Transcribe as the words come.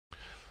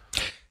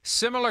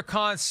Similar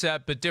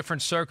concept, but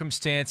different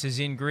circumstances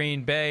in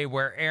Green Bay,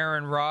 where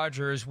Aaron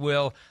Rodgers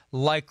will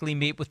likely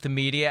meet with the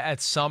media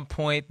at some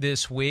point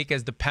this week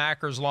as the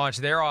Packers launch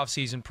their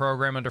offseason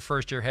program under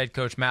first-year head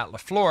coach Matt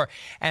LaFleur.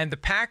 And the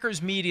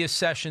Packers media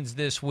sessions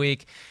this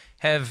week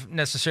have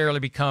necessarily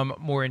become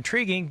more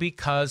intriguing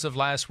because of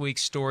last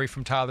week's story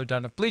from Tyler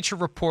Dunn of Bleacher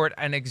Report,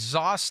 an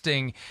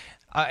exhaustive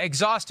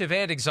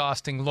and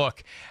exhausting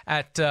look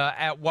at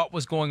what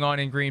was going on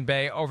in Green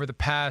Bay over the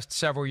past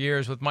several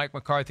years with Mike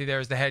McCarthy there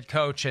as the head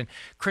coach. And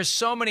Chris,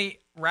 so many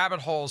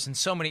rabbit holes and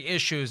so many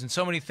issues and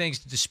so many things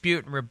to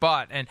dispute and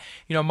rebut. And,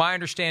 you know, my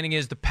understanding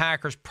is the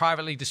Packers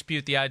privately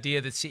dispute the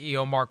idea that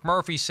CEO Mark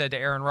Murphy said to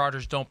Aaron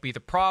Rodgers, "Don't be the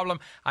problem."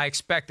 I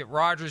expect that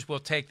Rodgers will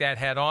take that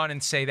head on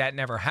and say that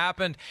never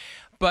happened.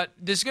 But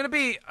this is going to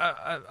be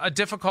a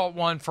difficult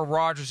one for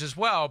Rodgers as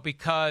well,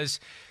 because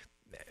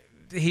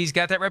he's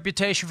got that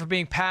reputation for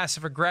being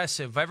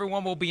passive-aggressive.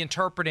 Everyone will be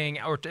interpreting,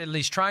 or at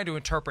least trying to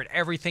interpret,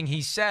 everything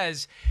he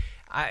says.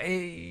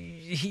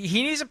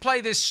 He needs to play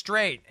this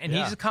straight, and he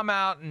needs to come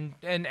out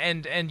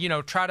and you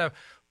know, try to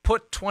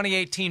put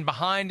 2018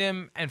 behind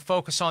him and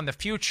focus on the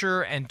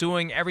future and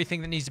doing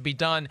everything that needs to be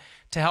done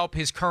to help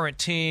his current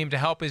team, to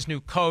help his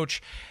new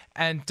coach.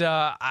 And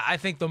I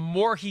think the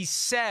more he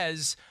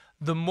says,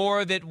 the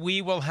more that we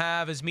will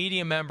have as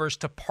media members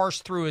to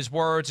parse through his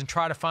words and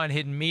try to find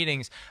hidden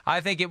meanings.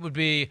 I think it would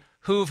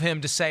behoove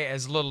him to say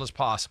as little as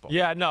possible.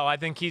 Yeah, no, I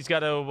think he's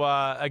got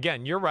to,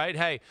 again, you're right.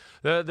 Hey,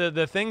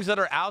 the things that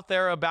are out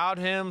there about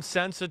him,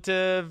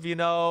 sensitive, you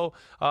know,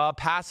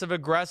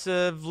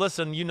 passive-aggressive.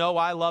 Listen, you know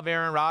I love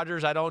Aaron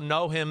Rodgers. I don't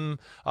know him.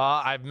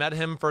 I've met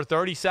him for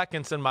 30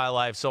 seconds in my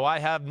life, so I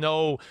have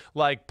no,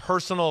 like,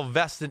 personal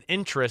vested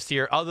interest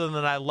here other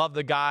than I love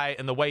the guy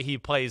and the way he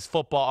plays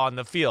football on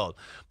the field.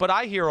 But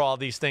I hear all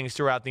these things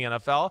throughout the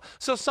NFL,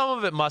 so some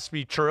of it must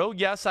be true.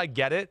 Yes, I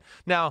get it.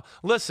 Now,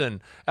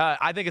 listen,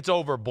 I think it's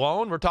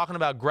overblown. We're talking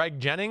about Greg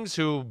Jennings,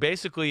 who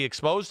basically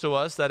exposed to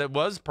us that it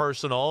was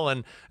personal,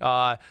 and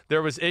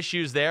there was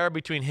issues there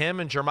between him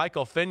and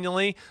Jermichael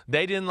Finley.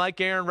 They didn't like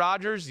Aaron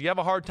Rodgers. You have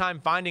a hard time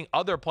finding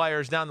other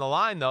players down the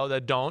line, though,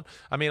 that don't.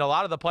 I mean, a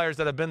lot of the players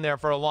that have been there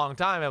for a long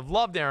time have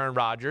loved Aaron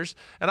Rodgers,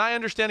 and I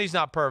understand he's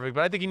not perfect,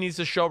 but I think he needs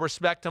to show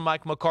respect to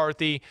Mike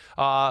McCarthy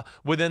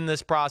within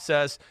this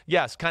process.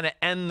 Yes, kind of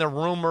end the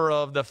rumor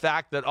of the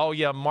fact that, oh,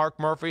 yeah, Mark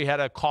Murphy had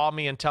to call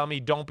me and tell me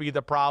don't be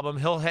the problem.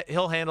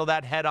 He'll handle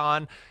that head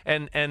on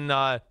and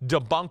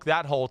debunk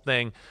that whole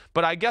thing.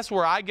 But I guess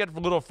where I get a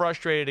little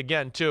frustrated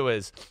again too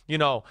is, you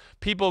know,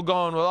 people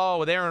going, well, oh,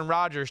 with Aaron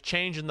Rodgers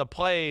changing the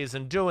plays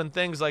and doing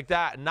things like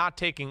that and not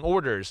taking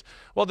orders.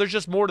 Well, there's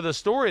just more to the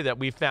story that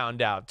we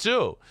found out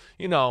too.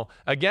 You know,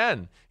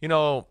 again, you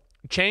know,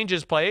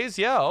 changes plays,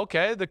 yeah,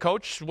 okay. The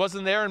coach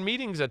wasn't there in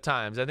meetings at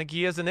times. I think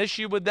he has an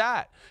issue with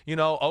that. You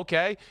know,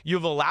 okay,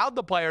 you've allowed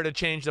the player to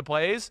change the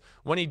plays.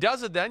 When he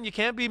does it, then you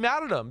can't be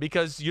mad at him,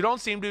 because you don't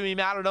seem to be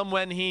mad at him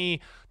when he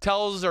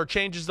tells or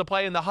changes the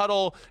play in the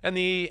huddle in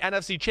the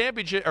NFC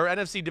Championship or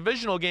NFC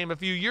divisional game a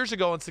few years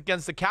ago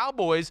against the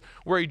Cowboys,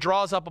 where he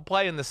draws up a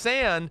play in the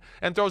sand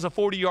and throws a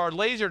 40-yard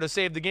laser to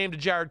save the game to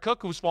Jared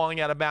Cook, who's falling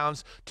out of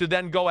bounds, to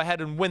then go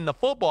ahead and win the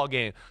football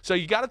game. So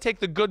you got to take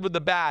the good with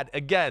the bad.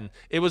 Again,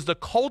 it was the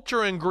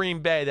culture in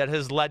Green Bay that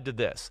has led to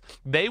this.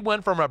 They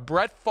went from a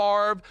Brett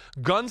Favre,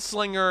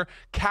 gunslinger,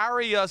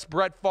 carry us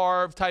Brett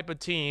Favre type of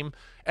team,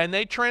 and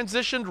they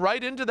transitioned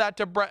right into that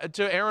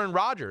to Aaron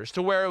Rodgers,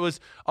 to where it was,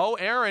 oh,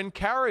 Aaron,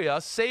 carry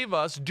us, save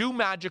us, do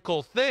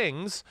magical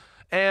things.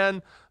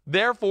 And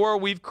therefore,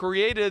 we've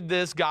created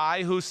this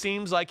guy who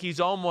seems like he's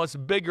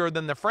almost bigger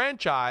than the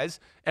franchise,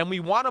 and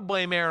we want to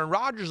blame Aaron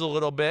Rodgers a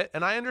little bit.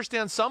 And I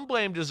understand some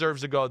blame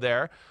deserves to go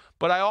there,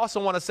 but I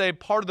also want to say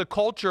part of the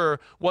culture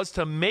was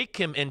to make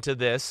him into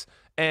this,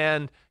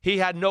 and he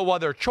had no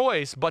other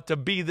choice but to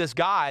be this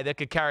guy that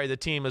could carry the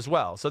team as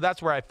well. So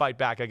that's where I fight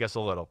back, I guess, a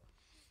little.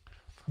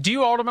 Do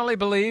you ultimately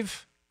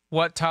believe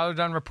what Tyler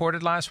Dunn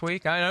reported last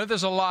week? I know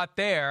there's a lot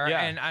there,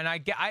 and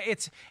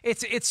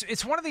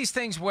it's one of these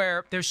things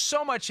where there's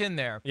so much in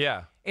there.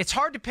 Yeah, it's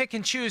hard to pick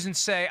and choose and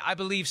say I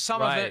believe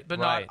some of it, but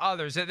not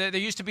others. There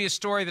used to be a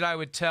story that I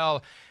would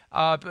tell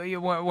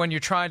when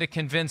you're trying to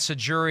convince a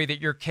jury that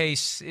your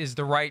case is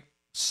the right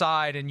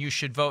side and you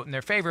should vote in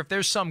their favor. If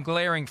there's some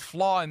glaring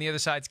flaw in the other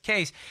side's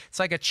case, it's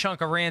like a chunk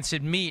of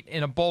rancid meat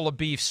in a bowl of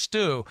beef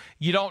stew.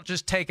 You don't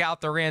just take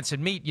out the rancid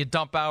meat, you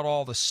dump out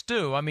all the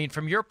stew. I mean,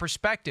 from your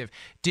perspective,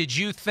 did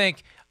you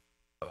think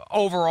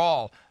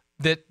overall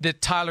that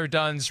Tyler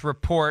Dunn's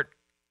report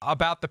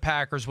about the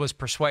Packers was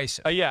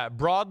persuasive? Yeah,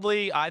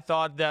 broadly, I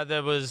thought that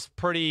it was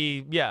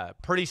pretty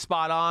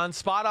spot on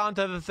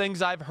to the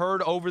things I've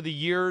heard over the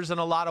years in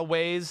a lot of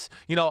ways.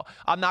 You know,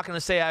 I'm not going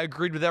to say I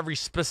agreed with every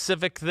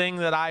specific thing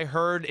that I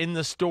heard in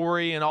the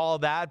story and all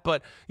of that,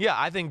 but yeah,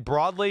 I think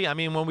broadly, I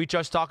mean, when we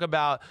just talk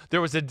about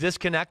there was a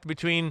disconnect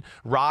between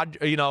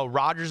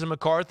Rodgers and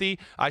McCarthy,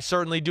 I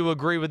certainly do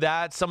agree with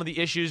that. Some of the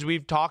issues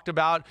we've talked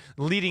about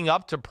leading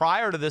up to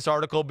prior to this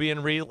article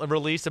being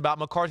released about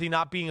McCarthy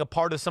not being a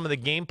part of some of the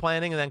game game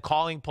planning and then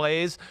calling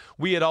plays.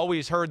 We had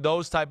always heard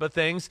those type of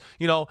things.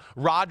 You know,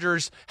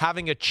 Rodgers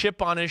having a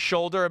chip on his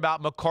shoulder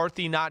about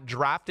McCarthy not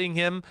drafting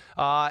him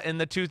in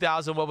the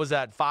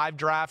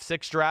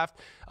 6 draft.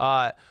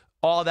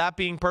 All that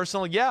being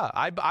personal, yeah,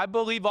 I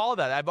believe all of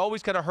that. I've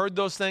always kind of heard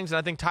those things, and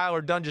I think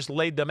Tyler Dunne just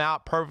laid them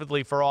out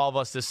perfectly for all of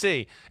us to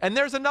see. And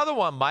there's another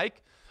one,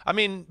 Mike. I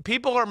mean,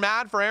 people are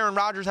mad for Aaron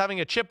Rodgers having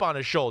a chip on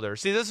his shoulder.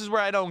 See, this is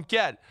where I don't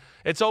get.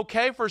 It's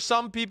okay for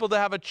some people to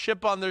have a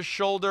chip on their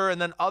shoulder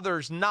and then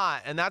others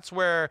not. And that's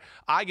where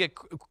I get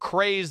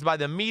crazed by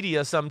the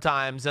media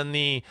sometimes and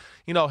the,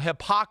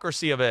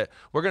 hypocrisy of it.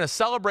 We're going to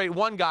celebrate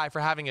one guy for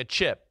having a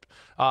chip.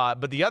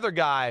 But the other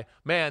guy,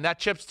 man, that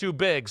chip's too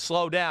big.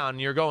 Slow down.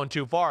 You're going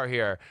too far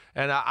here.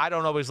 And I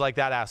don't always like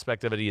that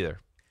aspect of it either.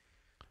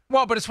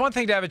 Well, but it's one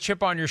thing to have a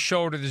chip on your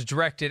shoulder that's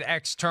directed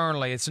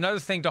externally. It's another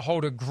thing to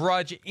hold a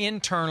grudge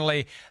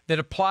internally that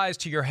applies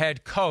to your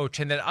head coach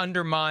and that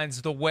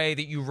undermines the way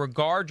that you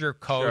regard your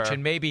coach. Sure.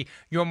 And maybe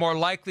you're more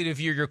likely to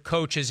view your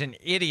coach as an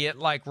idiot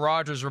like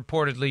Rodgers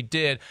reportedly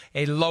did,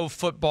 a low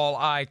football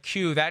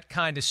IQ, that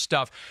kind of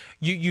stuff.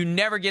 You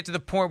never get to the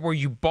point where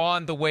you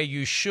bond the way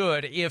you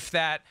should if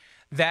that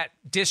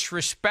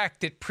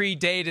disrespect that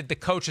predated the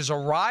coach's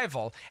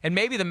arrival. And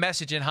maybe the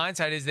message in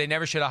hindsight is they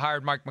never should have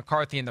hired Mike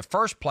McCarthy in the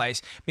first place.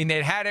 I mean,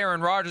 they'd had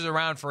Aaron Rodgers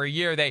around for a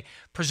year. They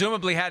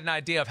presumably had an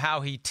idea of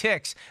how he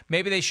ticks.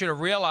 Maybe they should have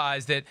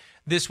realized that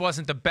this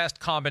wasn't the best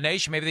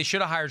combination. Maybe they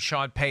should have hired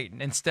Sean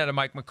Payton instead of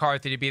Mike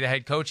McCarthy to be the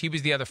head coach. He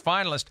was the other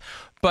finalist.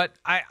 But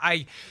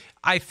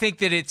I think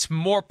that it's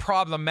more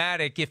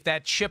problematic if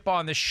that chip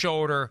on the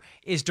shoulder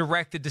is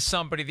directed to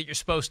somebody that you're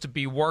supposed to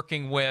be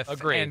working with.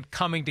 Agreed. And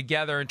coming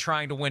together and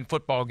trying to win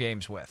football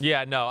games with.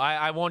 Yeah, no,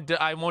 I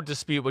won't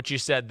dispute what you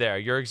said there.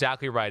 You're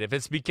exactly right. If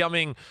it's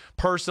becoming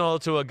personal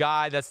to a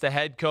guy that's the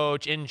head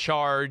coach in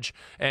charge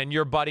and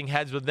you're butting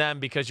heads with them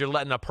because you're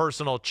letting a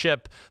personal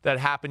chip that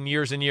happened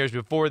years and years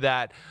before that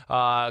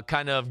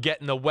kind of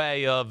get in the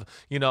way of,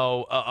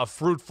 a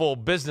fruitful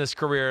business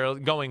career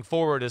going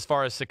forward as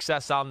far as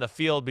success on the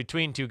field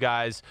between two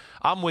guys,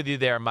 I'm with you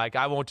there, Mike.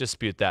 I won't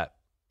dispute that.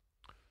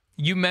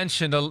 You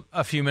mentioned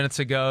a few minutes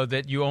ago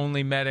that you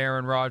only met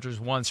Aaron Rodgers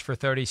once for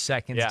 30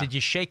 seconds. Yeah. Did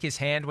you shake his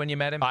hand when you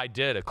met him? I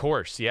did, of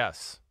course,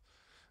 yes.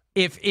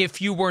 If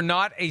you were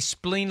not a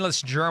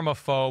spleenless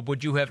germaphobe,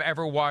 would you have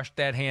ever washed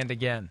that hand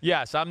again?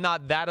 Yes, I'm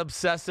not that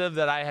obsessive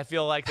that I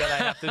feel like that I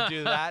have to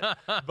do that.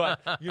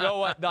 But you know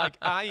what? Like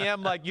I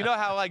am like, you know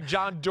how like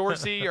John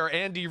Dorsey or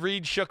Andy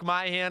Reid shook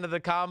my hand at the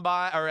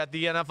combine or at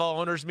the NFL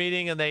owners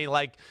meeting and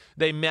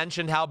they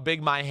mentioned how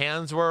big my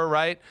hands were,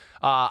 right?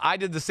 I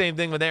did the same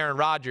thing with Aaron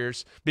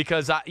Rodgers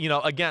because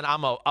again,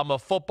 I'm a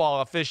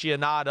football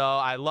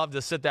aficionado. I love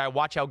to sit there,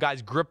 watch how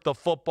guys grip the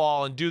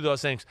football and do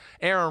those things.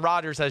 Aaron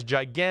Rodgers has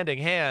gigantic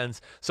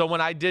hands, so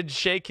when I did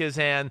shake his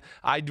hand,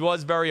 I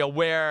was very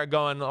aware,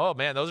 going, "Oh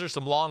man, those are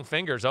some long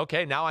fingers."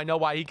 Okay, now I know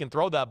why he can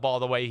throw that ball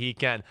the way he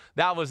can.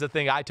 That was the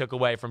thing I took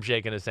away from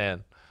shaking his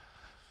hand.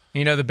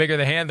 The bigger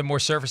the hand, the more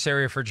surface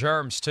area for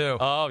germs too.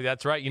 Oh,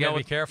 that's right. You know,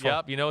 be careful.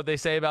 Yep. You know what they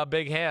say about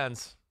big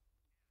hands.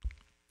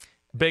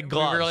 Big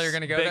gloves. We really are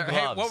going to go there. Gloves.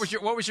 Hey,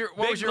 what was your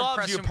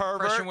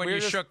impression when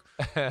you shook?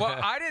 Well,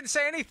 I didn't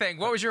say anything.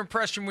 What was your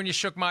impression when you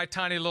shook my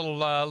tiny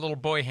little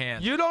boy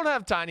hand? You don't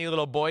have tiny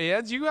little boy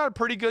hands. You got a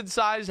pretty good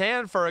sized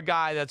hand for a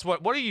guy that's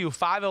what are you,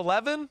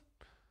 5'11"?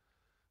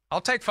 I'll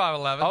take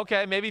 5'11".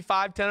 Okay, maybe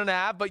 5'10 and a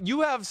half, but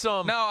you have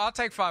some. No, I'll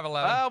take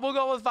 5'11". We'll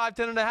go with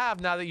 5'10 and a half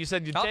now that you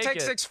said you'd take it. I'll take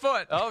 6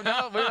 foot. Oh,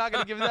 no, we're not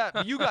going to give you that.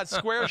 But you got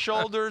square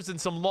shoulders and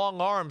some long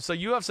arms, so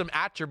you have some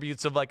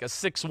attributes of like a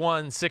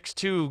 6'1",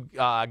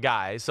 6'2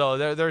 guy. So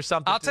there's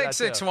something I'll to take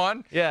that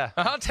 6'1". Yeah.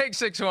 I'll take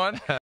 6'1".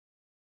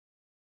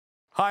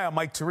 Hi, I'm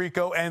Mike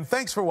Tirico, and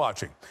thanks for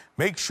watching.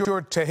 Make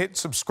sure to hit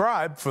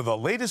subscribe for the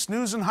latest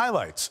news and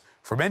highlights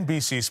from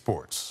NBC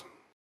Sports.